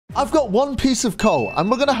I've got one piece of coal, and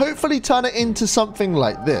we're going to hopefully turn it into something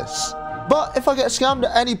like this. But if I get scammed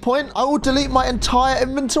at any point, I will delete my entire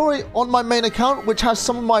inventory on my main account, which has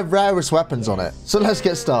some of my rarest weapons on it. So let's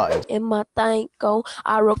get started. In my thing go,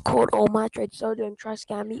 I record all my trades, so don't try to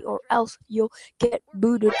scam me or else you'll get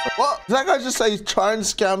booted. What? Did that guy just say try and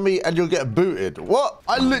scam me and you'll get booted? What?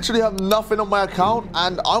 I literally have nothing on my account,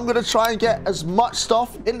 and I'm going to try and get as much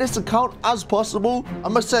stuff in this account as possible.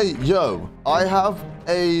 I'm going to say, yo, I have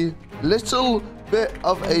a little bit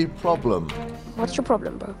of a problem. What's your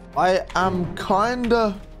problem, bro? I am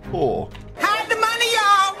kinda poor. Hide the money,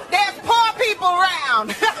 y'all. There's poor people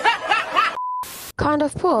around. Kind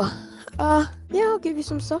of poor. Yeah, I'll give you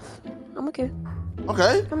some stuff. I'm okay.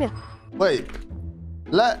 Okay. Come here. Wait.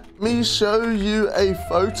 Let me show you a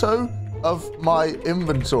photo of my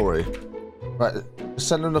inventory. Right.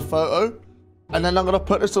 Send him the photo. And then I'm gonna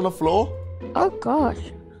put this on the floor. Oh, gosh.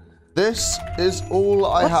 This is all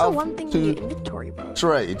I What's have the one thing in your inventory, bro?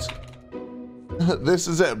 trade. This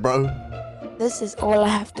is it, bro. This is all I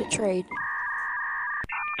have to trade.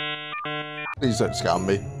 Please don't scam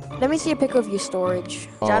me. Let me see a pic of your storage.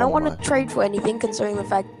 Oh I don't want my. to trade for anything considering the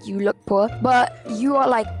fact you look poor, but you are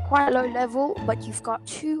like quite low level, but you've got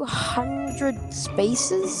 200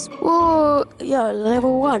 spaces. Oh, yeah,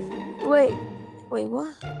 level 1. Wait,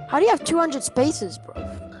 what? How do you have 200 spaces, bro?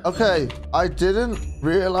 Okay, I didn't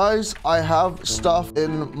realize I have stuff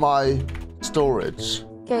in my storage.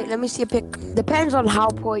 Okay, let me see a pic. Depends on how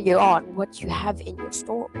poor you are and what you have in your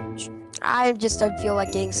storage. I just don't feel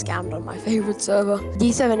like getting scammed on my favorite server.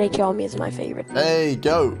 D7H Army is my favorite. Hey,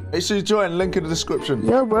 go. Make sure you join. Link in the description.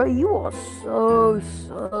 Yo, bro, you are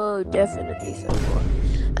so definitely so poor.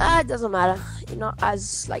 It doesn't matter. You're not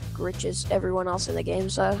as like rich as everyone else in the game,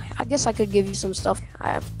 so I guess I could give you some stuff. I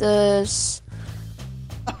have this.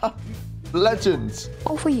 Legends.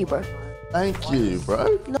 All for you, bro. Thank you,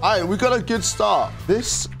 bro. All right, we got a good start.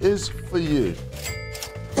 This is for you.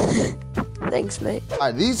 Thanks, mate. All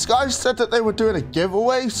right, these guys said that they were doing a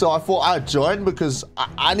giveaway, so I thought I'd join because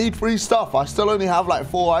I need free stuff. I still only have like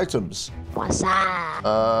 4 items. What's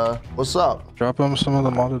up? What's up? Drop them some of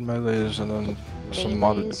the modded melees and then some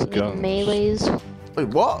modded guns. Melees. Wait,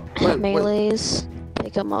 what? Wait. Melees.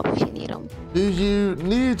 Pick them up if you need them. Do you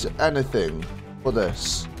need anything for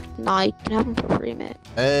this? Nah, you can have them for free, mate.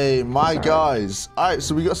 Hey, my guys. All right,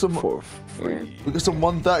 so we got some. For free. We got some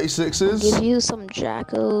 136s. Give you some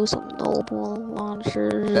Jacko, some Noble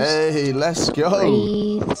launchers. Hey, let's go.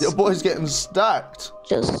 Wreaths, Your boy's getting stacked.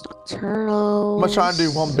 just Nocturnos. I'm gonna try and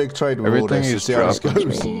do one big trade with all Everything this to he's see how this dropping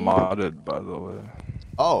goes. is modded, by the way.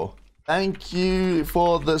 Oh, thank you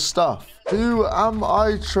for the stuff. Who am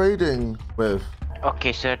I trading with?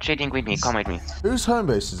 Okay, sir, trading with me. Come with me. Whose home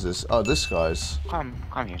base is this? Oh, this guy's. Come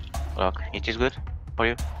here. Look, it is good for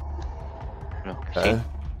you. Look, Okay. see?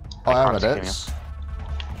 Oh, I have can't see it.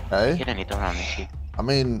 Hey. Hidden it around and see. I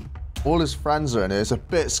mean, all his friends are in here. It's a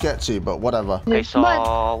bit sketchy, but whatever. Okay, so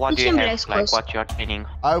But what do you you have? can Like close. what you are trading?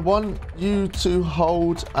 I want you to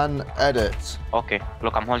hold and edit. Okay,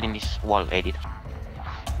 look, I'm holding this wall edit.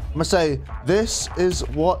 I'm gonna say, this is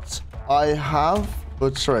what I have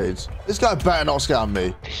for trade. This guy better not scam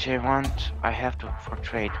me. This I want, I have to for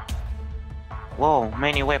trade. Whoa,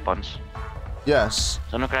 many weapons. Yes.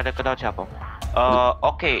 So nu cred că dau ceapă.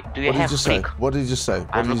 Okay, do you What did you have just say? brick? What did you just say?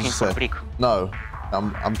 What I'm did you looking just for say? brick. No.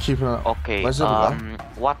 I'm keeping it. Okay, Where's the other guy?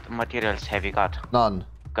 what materials have you got? None.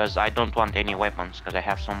 Because I don't want any weapons, because I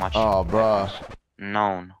have so much. Oh, bruh.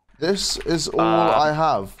 None. This is all I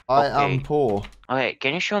have. I am okay. poor. Okay,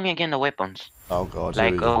 can you show me again the weapons? Oh, God. here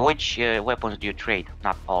Like, we go. which weapons do you trade?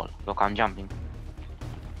 Not all. Look, I'm jumping.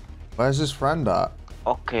 Where's his friend at?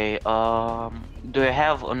 Okay, do you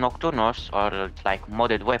have Nocturnos or like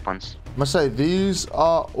modded weapons? I'm gonna say, these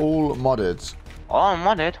are all modded. All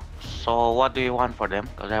modded? So what do you want for them?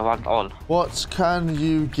 Because I want all. What can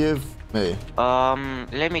you give me?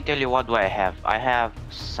 Let me tell you what do I have. I have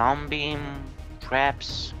sunbeam,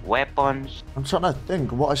 traps, weapons. I'm trying to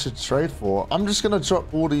think what I should trade for. I'm just gonna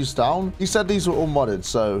drop all these down. He said these were all modded,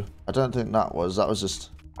 so I don't think that was just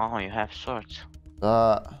Oh, you have swords.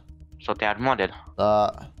 that. So they are modded.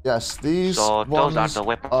 Yes, these So those are ones the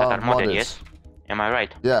weapons that are modded, modded. yes? Am I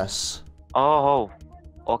right? Yes. Oh,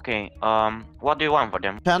 okay. What do you want for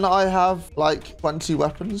them? Can I have like 20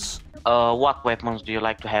 weapons? What weapons do you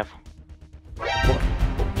like to have?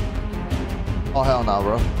 Oh, hell no,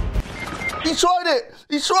 bro. He tried it!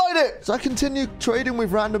 He tried it! So I continued trading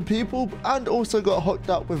with random people and also got hooked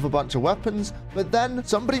up with a bunch of weapons. But then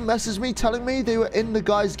somebody messaged me telling me they were in the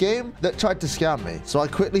guy's game that tried to scam me. So I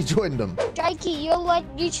quickly joined them. Jakey, you're like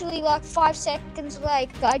literally like 5 seconds like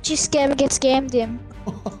I just get scammed him.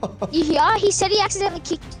 Yeah, he said he accidentally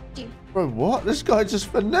kicked dropped you. Bro, what? This guy just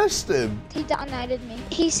finessed him. He detonated me.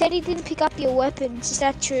 He said he didn't pick up your weapons. Is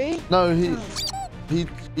that true? No,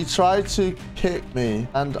 he tried to pick me,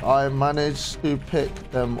 and I managed to pick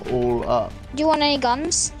them all up. Do you want any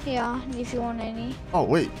guns? Yeah, if you want any. Oh,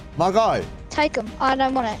 wait. My guy. Take them. I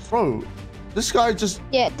don't want it. Bro, this guy just...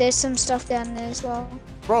 Yeah, there's some stuff down there as well.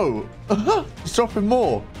 Bro, he's dropping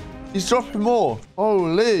more. He's dropping more.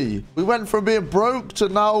 Holy. We went from being broke to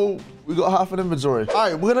now we got half an inventory. All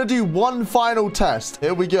right, we're going to do one final test.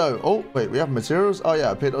 Here we go. Oh, wait, we have materials. Oh,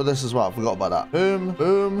 yeah, I picked all this as well. I forgot about that. Boom,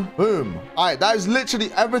 boom, boom. All right, that is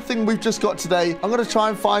literally everything we've just got today. I'm going to try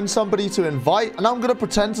and find somebody to invite, and I'm going to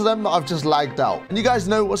pretend to them that I've just lagged out. And you guys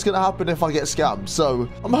know what's going to happen if I get scammed. So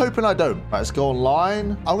I'm hoping I don't. All right, let's go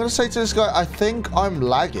online. I'm going to say to this guy, I think I'm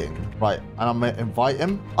lagging. Right, and I'm going to invite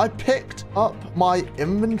him. I picked up my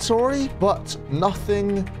inventory, but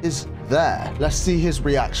nothing is there. Let's see his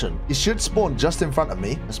reaction. He should spawn just in front of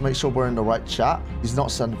me. Let's make sure we're in the right chat. He's not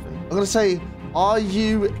sending. I'm going to say, are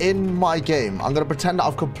you in my game? I'm going to pretend that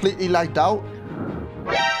I've completely lagged out.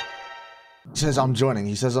 He says I'm joining.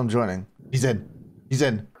 He says I'm joining. He's in. He's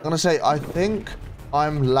in. I'm going to say, I think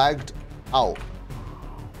I'm lagged out.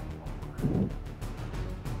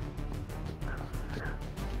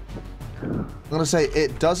 I'm going to say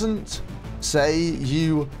it doesn't say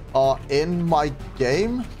you are in my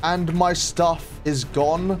game and my stuff is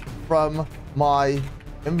gone from my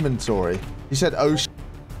inventory. He said, oh,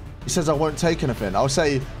 he says I won't take anything. I'll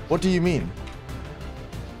say, what do you mean?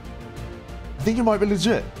 I think he might be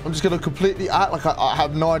legit. I'm just going to completely act like I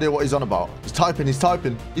have no idea what he's on about. He's typing. He's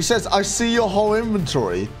typing. He says, I see your whole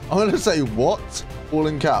inventory. I'm going to say, what? All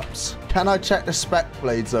in caps. Can I check the spec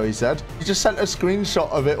blades, though, he said. He just sent a screenshot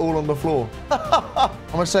of it all on the floor. I'm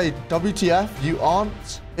going to say, WTF, you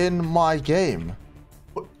aren't in my game.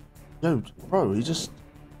 What? Yo, bro, he just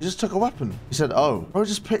took a weapon. He said, oh, bro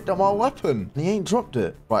just picked up my weapon. And he ain't dropped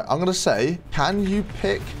it. Right, I'm going to say, can you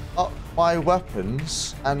pick up my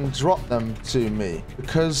weapons and drop them to me?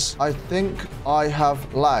 Because I think I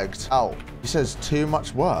have lagged out. He says, too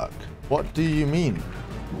much work. What do you mean?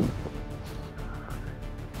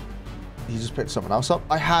 He just picked something else up.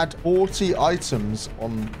 I had 40 items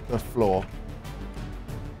on the floor.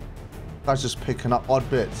 Guy's just picking up odd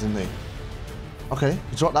bits, isn't he? Okay,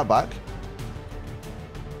 he dropped that back.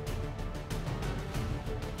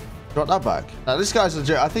 Drop that back. Now, this guy's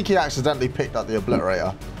legit. I think he accidentally picked up the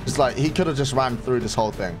obliterator. It's like, he could have just ran through this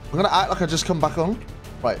whole thing. I'm going to act like I just come back on.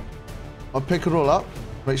 Right. I'll pick it all up.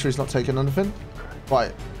 Make sure he's not taking anything.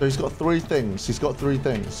 Right. So he's got 3 things. He's got 3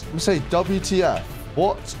 things. I'm going to say, WTF.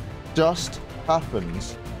 What just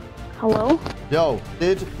happened? Hello? Yo,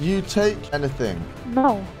 did you take anything?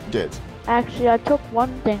 No. You did. Actually, I took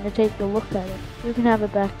one thing to take a look at it. You can have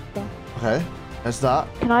it back though. Okay. There's that.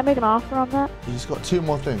 Can I make an offer on that? He's got 2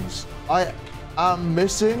 more things. I am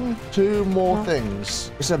missing 2 more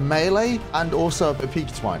things. It's a melee and also a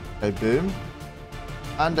peak twine. A boom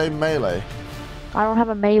and a melee. I don't have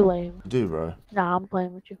a melee. You do, bro. Nah, I'm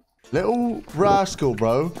playing with you. Little rascal,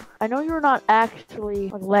 bro. I know you're not actually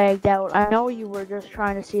like, lagged out. I know you were just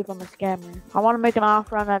trying to see if I'm a scammer. I want to make an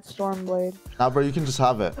offer on that storm blade. Nah, bro, you can just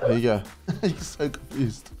have it. Here you go. He's so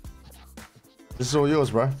confused. This is all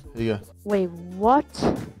yours, bro. Here you go. Wait, what?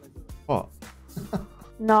 What?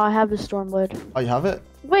 No, I have the storm blade. Oh, you have it?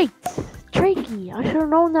 Wait, Trakey, I should have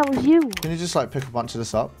known that was you. Can you just like pick a bunch of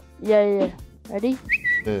this up? Yeah. Ready?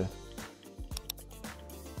 Yeah.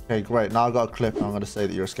 Okay, great. Now I've got a clip and I'm going to say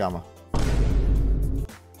that you're a scammer.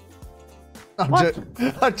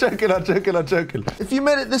 I'm joking. If you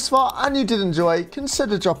made it this far and you did enjoy,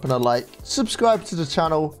 consider dropping a like, subscribe to the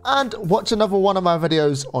channel, and watch another one of my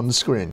videos on the screen.